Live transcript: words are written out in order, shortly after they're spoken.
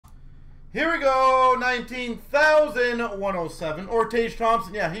Here we go, 19,107. Or Tage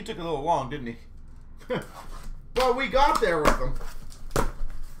Thompson. Yeah, he took a little long, didn't he? But we got there with him.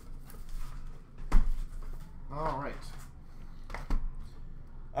 All right.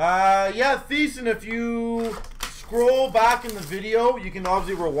 Yeah, Thiessen, if you scroll back in the video, you can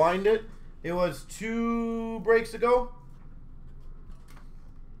obviously rewind it. It was 2 breaks ago.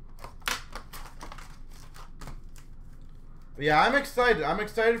 But yeah, I'm excited. I'm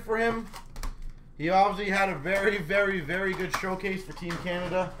excited for him. He obviously had a very, very, very good showcase for Team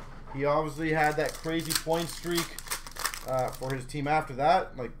Canada. He obviously had that crazy point streak for his team after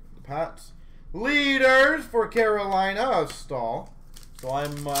that, like the Pats. Leaders for Carolina of Stahl. So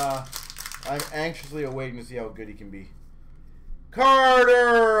I'm anxiously awaiting to see how good he can be.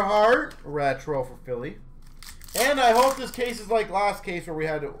 Carter Hart, retro for Philly. And I hope this case is like last case where we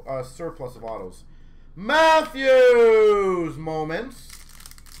had a surplus of autos. Matthews moments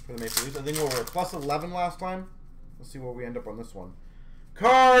for the Maple Leafs. I think we were at +11 last time. Let's see where we end up on this one.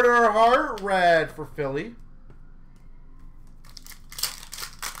 Carter Hart, red for Philly.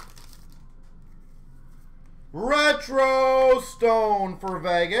 Retro Stone for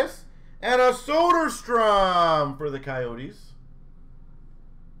Vegas. And a Soderstrom for the Coyotes.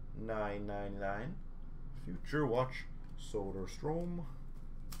 $9.99. Future watch Soderstrom.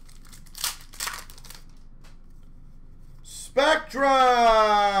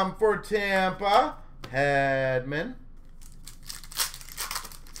 Spectrum for Tampa. Hedman.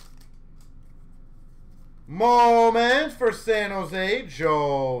 Moments for San Jose.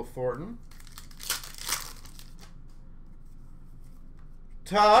 Joe Thornton.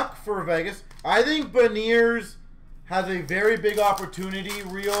 Tuck for Vegas. I think Beniers has a very big opportunity,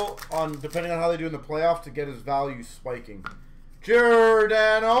 real, on depending on how they do in the playoffs, to get his value spiking.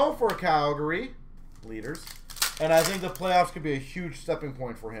 Giordano for Calgary. Leaders. And I think the playoffs could be a huge stepping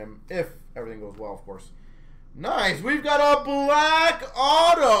point for him, if everything goes well, of course. Nice. We've got a black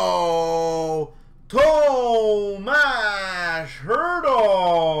auto. Tomas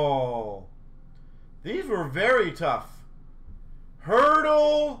Hertl. These were very tough.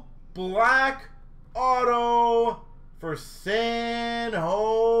 Hertl, black auto for San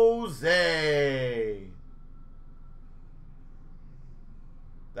Jose.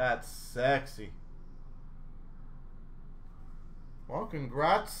 That's sexy. Well,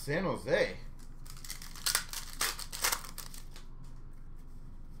 congrats, San Jose.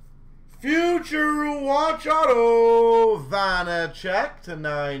 Future watch auto, Vanacek to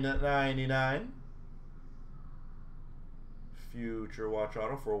 $9.99. Future watch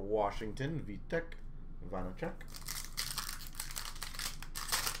auto for Washington, Vitek, Vanacek.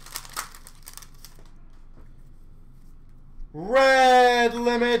 Red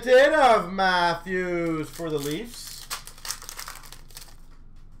limited of Matthews for the Leafs.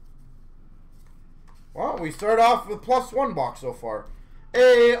 Well, we start off with +1 box so far.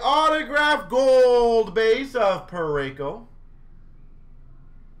 A autograph gold base of Parayko.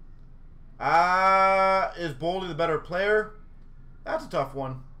 Is Boldy the better player? That's a tough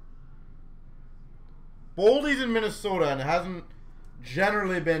one. Boldy's in Minnesota and it hasn't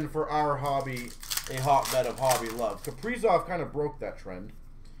generally been for our hobby a hotbed of hobby love. Kaprizov kind of broke that trend.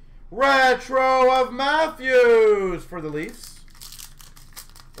 Retro of Matthews for the Leafs.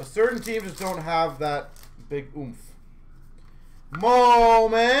 But certain teams just don't have that big oomph.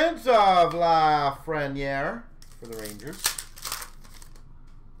 Moments of Lafreniere for the Rangers.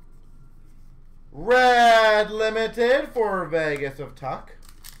 Red limited for Vegas of Tuck.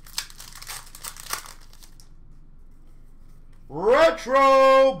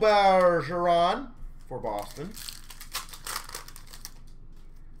 Retro Bergeron for Boston.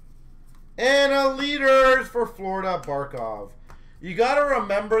 And a leaders for Florida, Barkov. You got to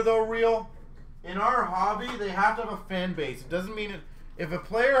remember, though, Real, in our hobby, they have to have a fan base. It doesn't mean if a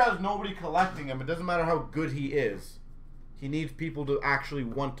player has nobody collecting him, it doesn't matter how good he is. He needs people to actually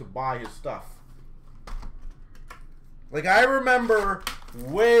want to buy his stuff. Like, I remember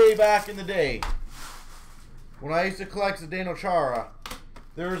way back in the day when I used to collect CloutsnChara,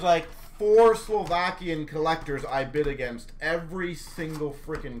 there was like 4 Slovakian collectors I bid against every single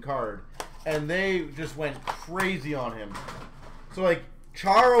freaking card. And they just went crazy on him. So, like,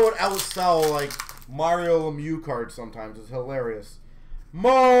 Chara would outsell, like, Mario Lemieux cards sometimes. It's hilarious.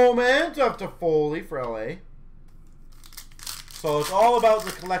 Moment of Toffoli for LA. So, it's all about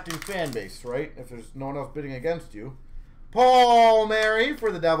the collecting fan base, right? If there's no one else bidding against you. Paul Mary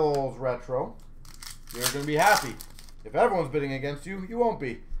for the Devils retro. You're going to be happy. If everyone's bidding against you, you won't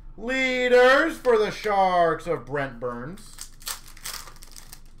be. Leaders for the Sharks of Brent Burns.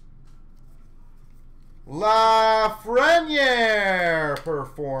 Lafreniere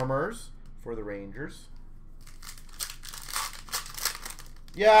Performers for the Rangers.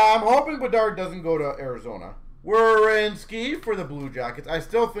 Yeah, I'm hoping Bedard doesn't go to Arizona. Werenski for the Blue Jackets. I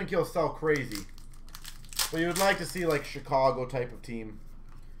still think he'll sell crazy. But you would like to see like Chicago type of team.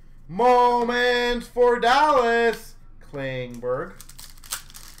 Moments for Dallas. Klingberg.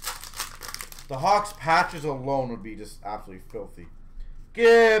 The Hawks patches alone would be just absolutely filthy.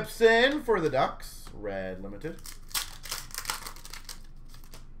 Gibson for the Ducks. Red limited.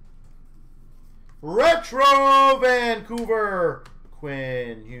 Retro Vancouver.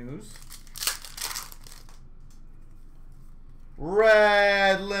 Quinn Hughes.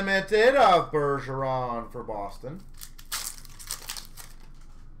 Red limited of Bergeron for Boston.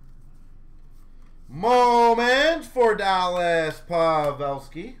 Moment for Dallas,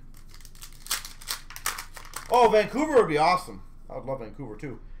 Pavelski. Oh, Vancouver would be awesome. I would love Vancouver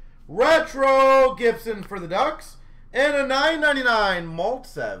too. Retro Gibson for the Ducks. And a $9.99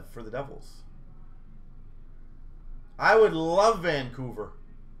 Maltsev for the Devils. I would love Vancouver.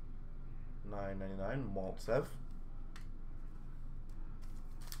 $9.99 Maltsev.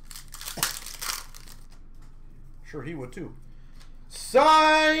 Sure, he would too.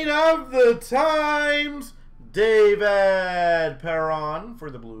 Sign of the Times, David Perron for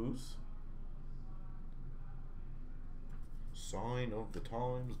the Blues. Sign of the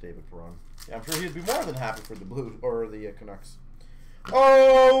Times, David Perron. Yeah, I'm sure he'd be more than happy for the Blues or the Canucks.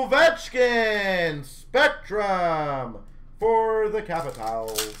 Ovechkin Spectrum for the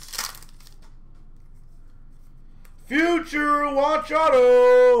Capitals. Future Watch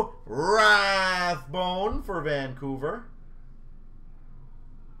Auto Rathbone for Vancouver.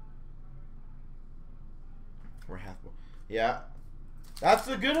 Rathbone. Yeah. That's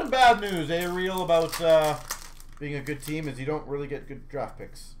the good and bad news, Real, about being a good team is you don't really get good draft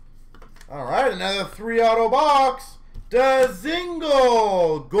picks. Alright, another 3-auto box.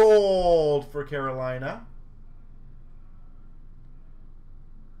 Dzingel Gold for Carolina.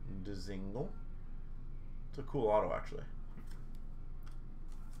 Dzingel. It's a cool auto, actually.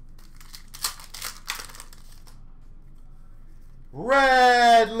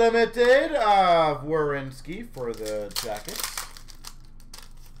 Red limited of Werenski for the Jackets.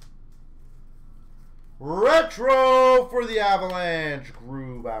 Retro for the Avalanche,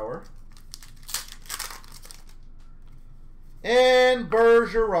 Grubauer. And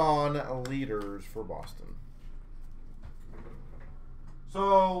Bergeron leaders for Boston.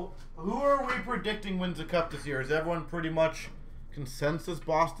 So, who are we predicting wins the Cup this year? Is everyone pretty much consensus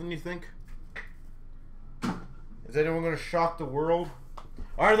Boston, you think? Is anyone going to shock the world?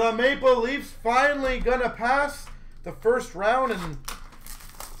 Are the Maple Leafs finally going to pass the first round? And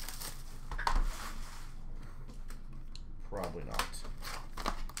probably not.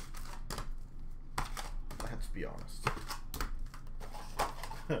 Let's be honest.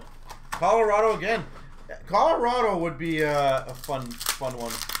 Colorado again. Colorado would be a fun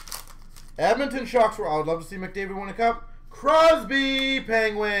one. Edmonton Sharks. I would love to see McDavid win a cup. Crosby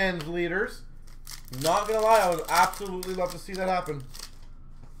Penguins leaders. Not gonna lie, I would absolutely love to see that happen.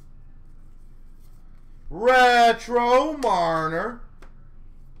 Retro Marner.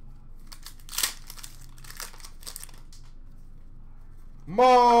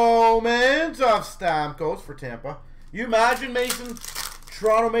 Moment of Stamkos for Tampa. You imagine, Mason,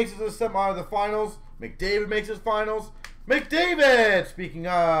 Toronto makes it to the finals. McDavid makes his finals. McDavid, speaking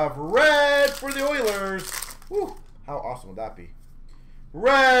of, red for the Oilers. Whew, how awesome would that be?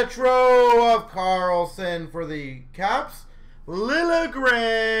 Retro of Carlson for the Caps.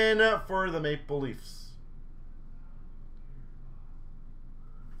 Liljegren for the Maple Leafs.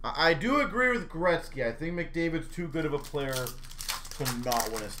 I do agree with Gretzky. I think McDavid's too good of a player to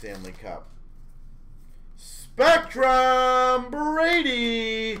not win a Stanley Cup. Spectrum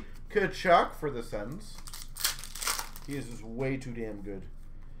Brady Tkachuk for the Sens. He is just way too damn good.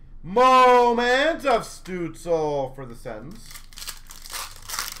 Moment of Stützle for the Sens.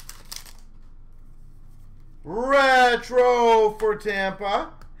 Retro for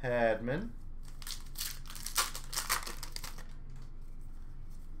Tampa, Hedman.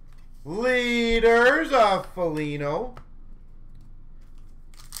 Leaders of Foligno.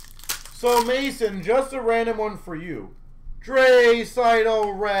 So Mason, just a random one for you.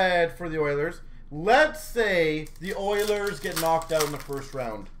 Draisaitl red for the Oilers. Let's say the Oilers get knocked out in the first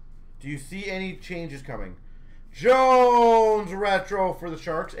round. Do you see any changes coming? Jones retro for the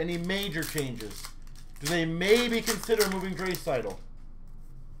Sharks. Any major changes? Do they maybe consider moving Draisaitl?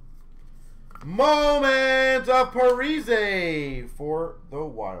 Moment of Parise for the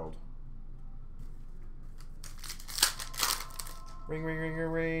Wild. Ring, ring, ring, ring,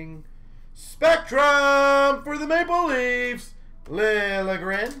 ring. Spectrum for the Maple Leafs.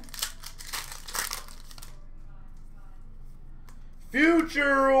 Liljegren.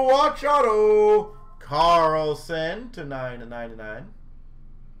 Future Watch Auto, Carlson to 9/99.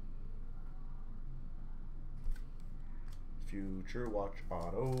 Future Watch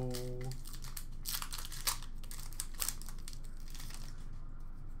Auto.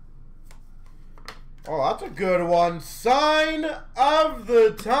 Oh, that's a good one. Sign of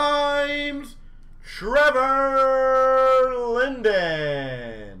the Times, Trevor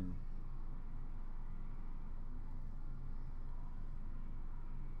Linden.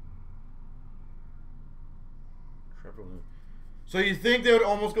 So you think they would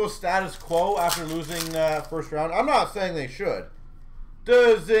almost go status quo after losing first round? I'm not saying they should.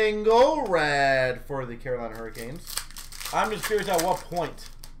 Dzingel red for the Carolina Hurricanes. I'm just curious at what point.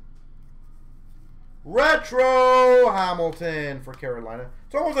 Retro Hamilton for Carolina.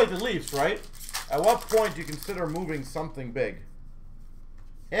 It's almost like the Leafs, right? At what point do you consider moving something big?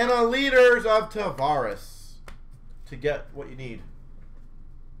 And a liters of Tavares to get what you need.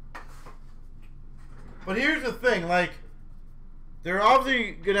 But here's the thing, like, they're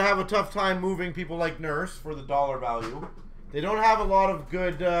obviously going to have a tough time moving people like Nurse for the dollar value. They don't have a lot of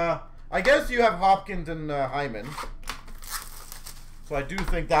good... I guess you have Hopkins and Hyman. So I do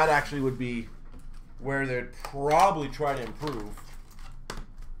think that actually would be where they'd probably try to improve.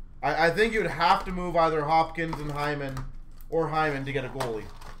 I think you'd have to move either Hopkins and Hyman or Hyman to get a goalie.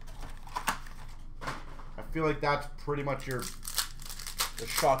 I feel like that's pretty much the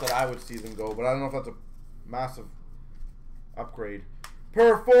shot that I would see them go, but I don't know if that's a massive upgrade.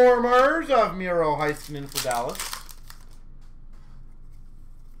 Performers of Miro Heiskanen for Dallas.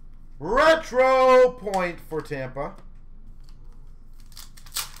 Retro Point for Tampa.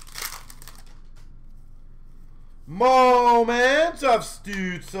 Moments of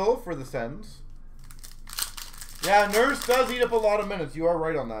Stützle for the Sens. Yeah, Nurse does eat up a lot of minutes. You are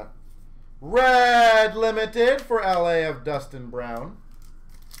right on that. Red Limited for LA of Dustin Brown.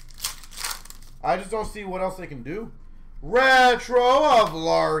 I just don't see what else they can do. Retro of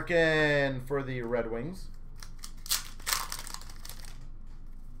Larkin for the Red Wings.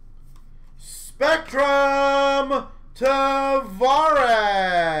 Spectrum Tavares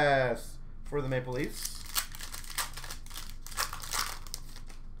for the Maple Leafs.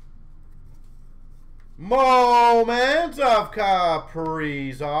 Moment of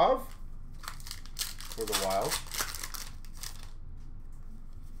Kaprizov for the Wild.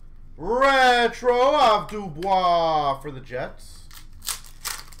 Retro of Dubois for the Jets.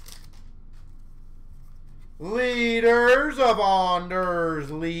 Leaders of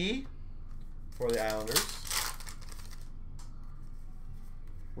Anders Lee for the Islanders.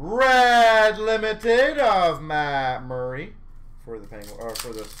 Red Limited of Matt Murray for the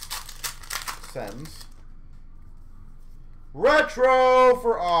for the Sens. Retro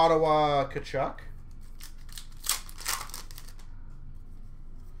for Ottawa, Kachuk.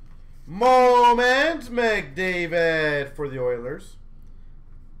 Moment McDavid for the Oilers.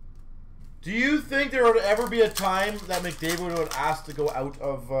 Do you think there would ever be a time that McDavid would ask to go out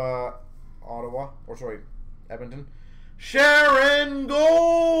of Ottawa? Or sorry, Edmonton. Sharon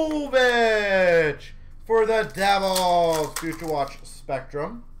Govich for the Devils. Future Watch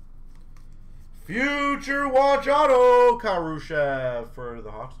Spectrum. Future Watch Auto, Karushev for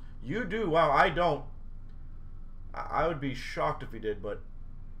the Hawks. You do? Wow, I don't. I would be shocked if he did, but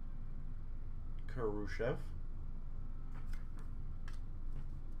Karushev.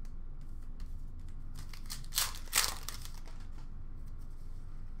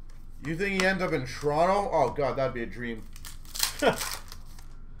 You think he ends up in Toronto? Oh, God, that'd be a dream.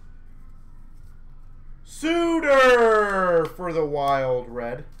 Suter for the Wild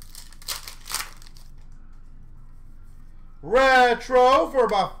Red. Retro for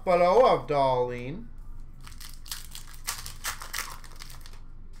Buffalo of Darlene.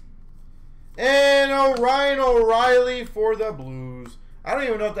 And Ryan O'Reilly for the Blues. I don't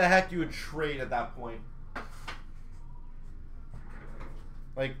even know what the heck you would trade at that point.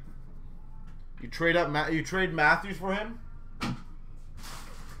 Like, you trade Matthews for him?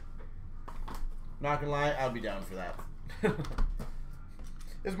 Not gonna lie, I'd be down for that.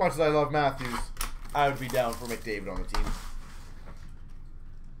 As much as I love Matthews, I would be down for McDavid on the team.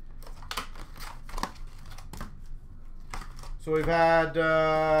 So we've had,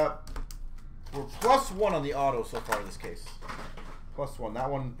 we're +1 on the auto so far in this case. +1. That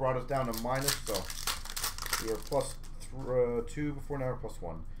one brought us down to minus, so we were +2 before, now we're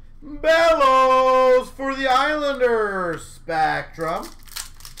 +1. Bellows for the Islanders. Spectrum.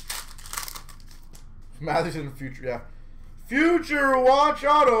 Matthews in the future, yeah. Future Watch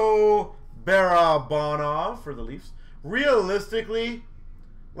Auto. Barabanov for the Leafs. Realistically,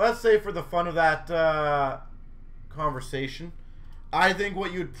 let's say for the fun of that conversation, I think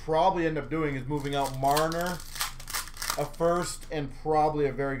what you'd probably end up doing is moving out Marner, a first, and probably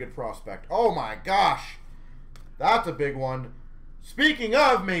a very good prospect. Oh my gosh. That's a big one. Speaking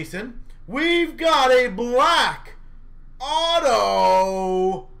of Mason, we've got a black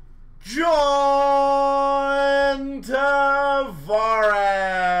auto John Tavares.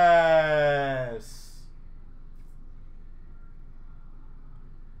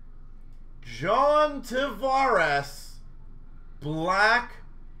 John Tavares, black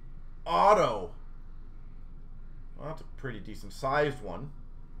auto. Well, that's a pretty decent sized one.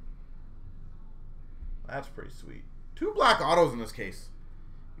 That's pretty sweet. 2 black autos in this case.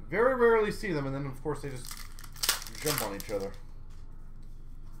 You very rarely see them, and then of course they just jump on each other.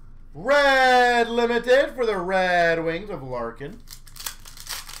 Red Limited for the Red Wings of Larkin.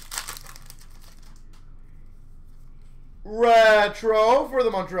 Retro for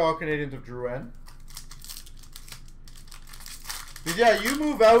the Montreal Canadiens of Drouin. But yeah, you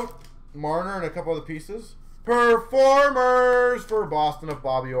move out Marner and a couple other pieces. Performers for Boston of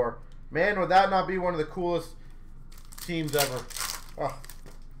Bobby Orr. Man, would that not be one of the coolest teams ever? Oh,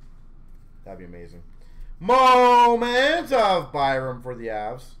 that'd be amazing. Moments of Byram for the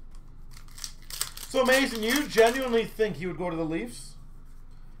Avs. So Mason, you genuinely think he would go to the Leafs?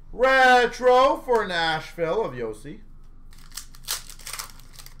 Retro for Nashville of Yossi.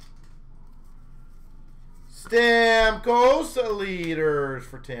 Stamkos leaders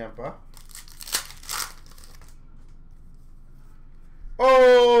for Tampa.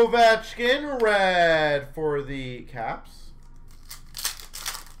 Ovechkin red for the Caps.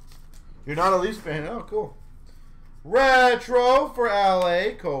 You're not a Leafs fan? Oh, cool. Retro for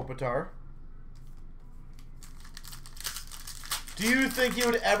LA Kopitar. Do you think he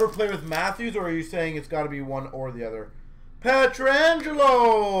would ever play with Matthews, or are you saying it's got to be one or the other?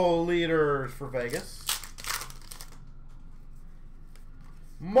 Pietrangelo leaders for Vegas.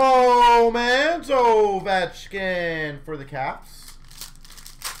 Moments Ovechkin for the Caps.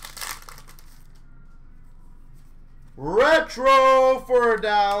 Retro for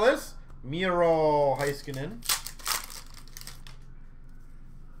Dallas, Miro Heiskanen.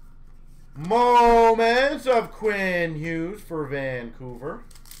 Moments of Quinn Hughes for Vancouver.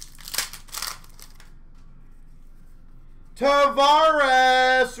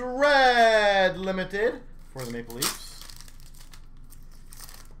 Tavares Red Limited for the Maple Leafs.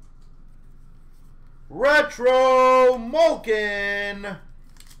 Retro Malkin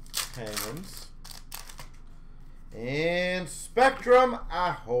Penguins. And Spectrum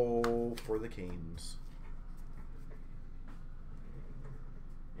Aho for the Canes.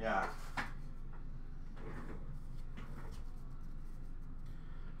 Yeah.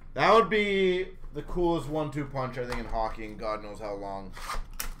 That would be the coolest 1-2 punch, I think, in hockey, and God knows how long.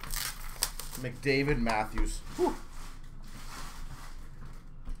 McDavid Matthews. Whew.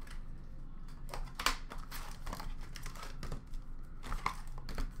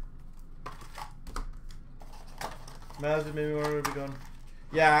 Matthews maybe where would be going.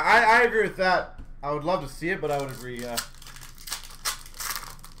 Yeah, I agree with that. I would love to see it, but I would agree, yeah.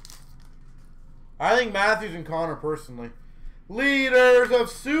 I think Matthews and Connor personally. Leaders of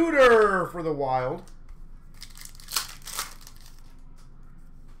Suter for the Wild.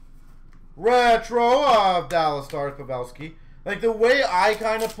 Retro of Dallas Stars Pavelski. Like the way I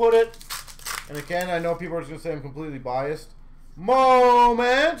kind of put it, and again, I know people are just going to say I'm completely biased.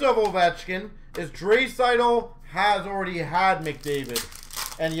 Moment of Ovechkin is Draisaitl has already had McDavid,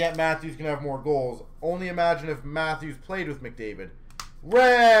 and yet Matthews can have more goals. Only imagine if Matthews played with McDavid.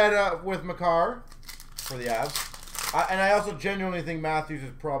 Red with Makar for the Avs. And I also genuinely think Matthews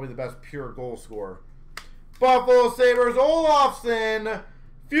is probably the best pure goal scorer. Buffalo Sabres Olofsson.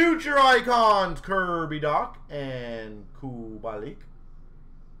 Future icons Kirby Doc and Kubalik.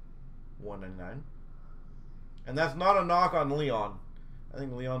 $1.99. And that's not a knock on Leon. I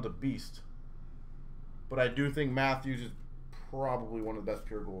think Leon's a beast. But I do think Matthews is probably one of the best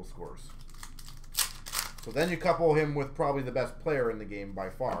pure goal scorers. So then you couple him with probably the best player in the game by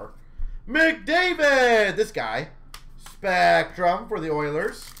far. McDavid! This guy. Spectrum for the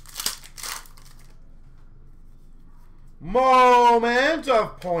Oilers. Moment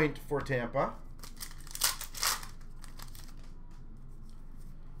of Point for Tampa.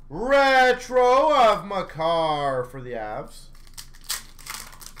 Retro of Makar for the Avs.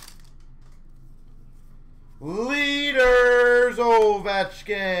 Leaders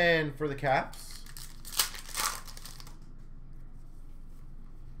Ovechkin for the Caps.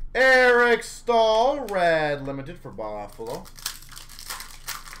 Eric Stahl, Red Limited for Buffalo.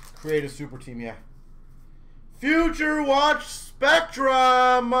 Create a super team, yeah. Future Watch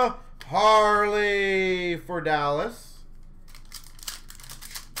Spectrum, Harley for Dallas.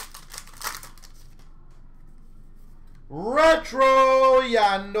 Retro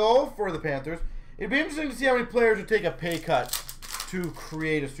Yando for the Panthers. It'd be interesting to see how many players would take a pay cut to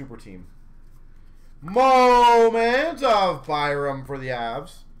create a super team. Moment of Byram for the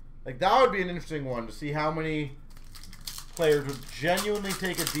Avs. Like, that would be an interesting one to see how many players would genuinely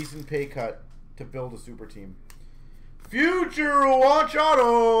take a decent pay cut to build a super team. Future Watch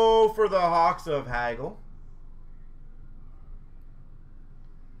Auto for the Hawks of Hagel.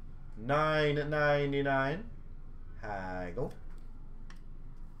 $9.99. Hagel.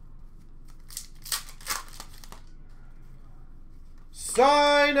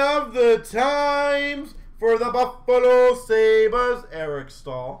 Sign of the Times for the Buffalo Sabres, Eric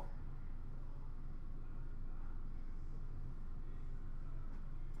Stahl.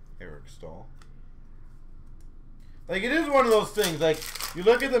 Eric Stahl. Like, it is one of those things, like, you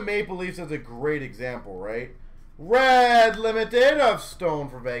look at the Maple Leafs as a great example, right? Red Limited of Stone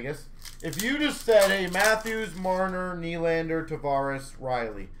for Vegas. If you just said, hey, Matthews, Marner, Nylander, Tavares,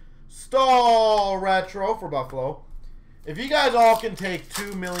 Riley. Stahl Retro for Buffalo. If you guys all can take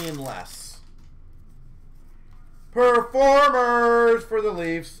 $2 million less. Performers for the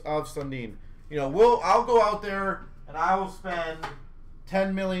Leafs of Sundin. You know, I'll go out there and I will spend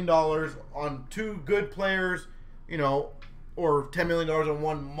 $10 million on 2 good players, you know, or $10 million on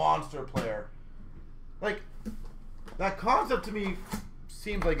 1 monster player. Like, that concept to me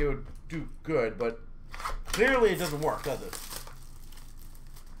seems like it would do good, but clearly it doesn't work, does it?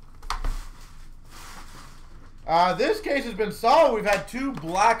 This case has been solid. We've had 2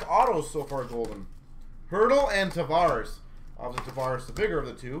 black autos so far, Golden. Hurdle and Tavares. Obviously, Tavares the bigger of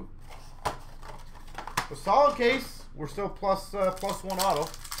the 2. A solid case. We're still plus 1 auto.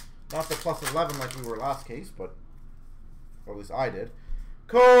 Not the plus 11 like we were last case, but or at least I did.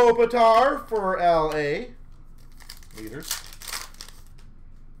 Kopitar for LA. Leaders.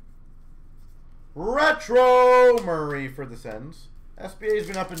 Retro Murray for the Sens. SBA's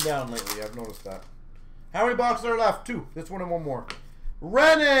been up and down lately. I've noticed that. How many boxes are left? 2. This one and 1 more.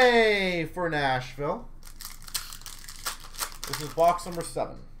 Rene for Nashville. This is box number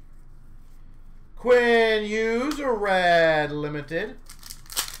 7. Quinn Hughes, a Red Limited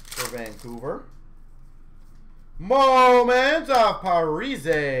for Vancouver. Moment of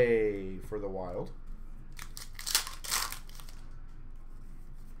Parise for the Wild.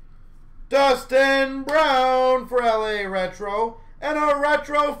 Dustin Brown for LA Retro. And a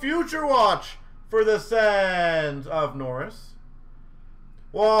Retro Future Watch for the Sens of Norris.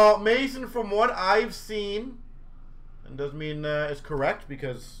 Well, Mason, from what I've seen, and doesn't mean it's correct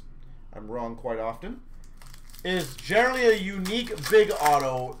because I'm wrong quite often, is generally a unique big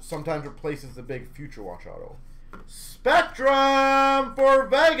auto sometimes replaces the big Future Watch auto. Spectrum for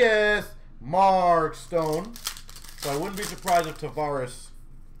Vegas, Mark Stone. So I wouldn't be surprised if Tavares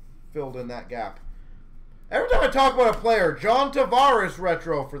filled in that gap. Every time I talk about a player, John Tavares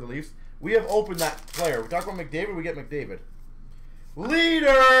Retro for the Leafs, we have opened that player. We talk about McDavid, we get McDavid.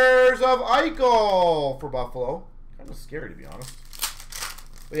 Leaders of Eichel for Buffalo. Kind of scary, to be honest.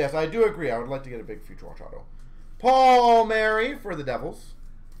 But yes, I do agree. I would like to get a big Future Watch auto. Paul Mary for the Devils.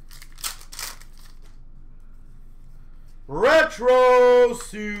 Retro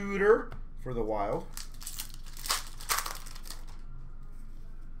Suitor for the Wild.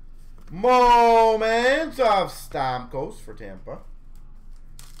 Moments of Stamkos for Tampa.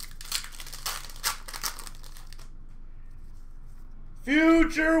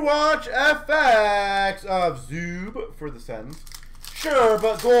 Future Watch FX of Zub for the Sens. Sure,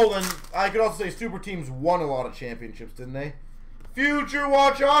 but Golden, I could also say Super Teams won a lot of championships, didn't they? Future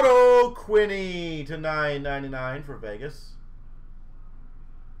Watch Auto, Quinny to $9.99 for Vegas.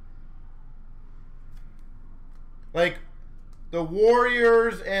 Like, the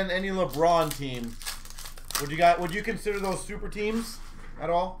Warriors and any LeBron team, would you consider those super teams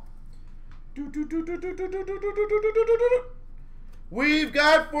at all? We've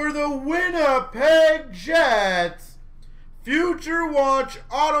got for the Winnipeg Jets, Future Watch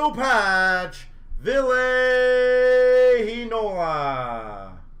Auto Patch, Ville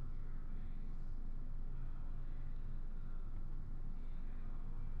Heinola.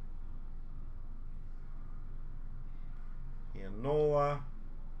 Heinola.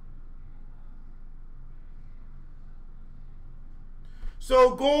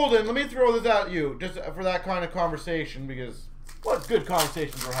 So, Golden, let me throw this at you, just for that kind of conversation, because what good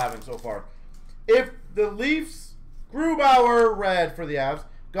conversations we're having so far. If the Leafs, Grubauer red for the Avs,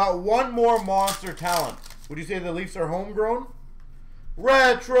 got 1 more monster talent, would you say the Leafs are homegrown?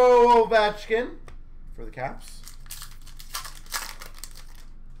 Retro Ovechkin for the Caps.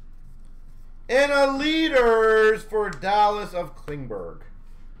 And a leaders for Dallas of Klingberg.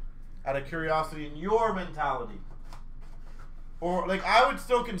 Out of curiosity in your mentality. Or, like, I would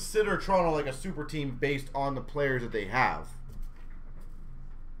still consider Toronto like a super team based on the players that they have.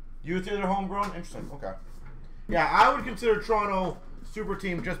 You would say they're homegrown? Interesting. Okay. Yeah, I would consider Toronto super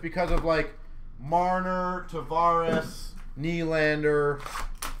team just because of, like, Marner, Tavares, Nylander,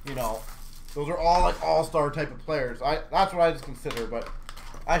 you know. Those are all, like, all-star type of players. That's what I just consider, but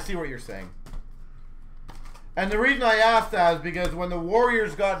I see what you're saying. And the reason I asked that is because when the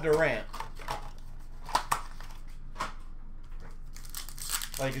Warriors got Durant,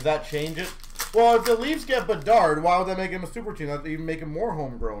 like, does that change it? Well, if the Leafs get Bedard, why would that make him a super team? That would even make him more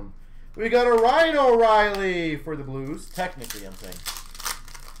homegrown. We got a Ryan O'Reilly for the Blues. Technically, I'm saying.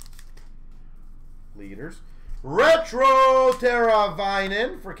 Leaders. Retro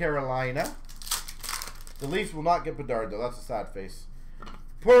Teravainen for Carolina. The Leafs will not get Bedard, though. That's a sad face.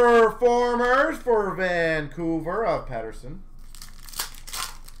 Performers for Vancouver of Patterson.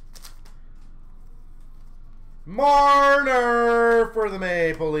 Marner for the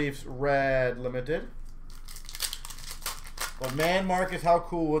Maple Leafs, red limited. But man, Marcus, how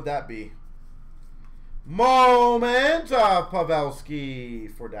cool would that be? Moment of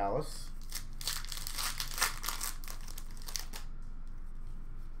Pavelski for Dallas.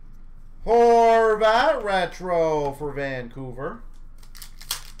 Horvat retro for Vancouver.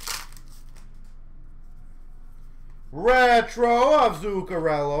 Retro of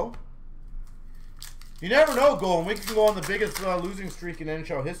Zuccarello. You never know, Golden. We can go on the biggest losing streak in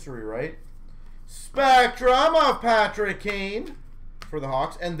NHL history, right? Spectrum of Patrick Kane for the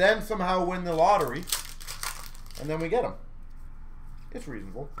Hawks. And then somehow win the lottery. And then we get him. It's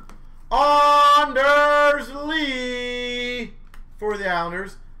reasonable. Anders Lee for the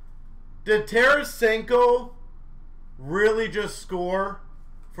Islanders. Did Tarasenko really just score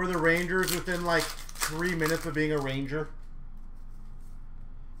for the Rangers within like 3 minutes of being a Ranger?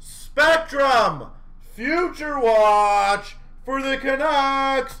 Spectrum! Future Watch for the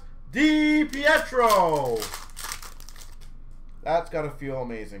Canucks, Di Pietro. That's got to feel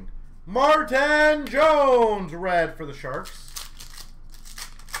amazing. Martin Jones, red for the Sharks.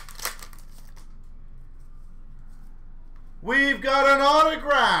 We've got an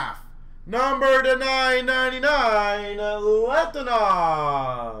autograph. Number to 999,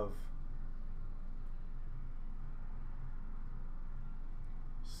 Letonov.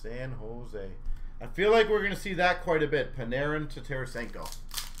 San Jose. I feel like we're going to see that quite a bit. Panarin to Tarasenko.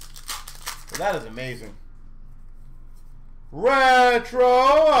 So that is amazing.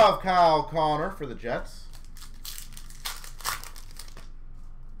 Retro of Kyle Connor for the Jets.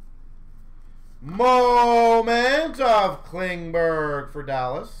 Moment of Klingberg for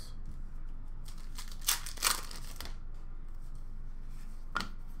Dallas.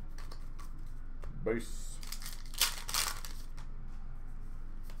 Base.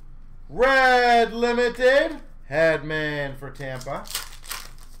 Red limited, Hedman for Tampa.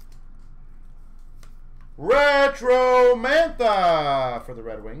 Retro Mantha for the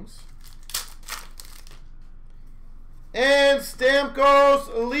Red Wings. And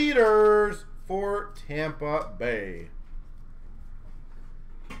Stamkos Leaders for Tampa Bay.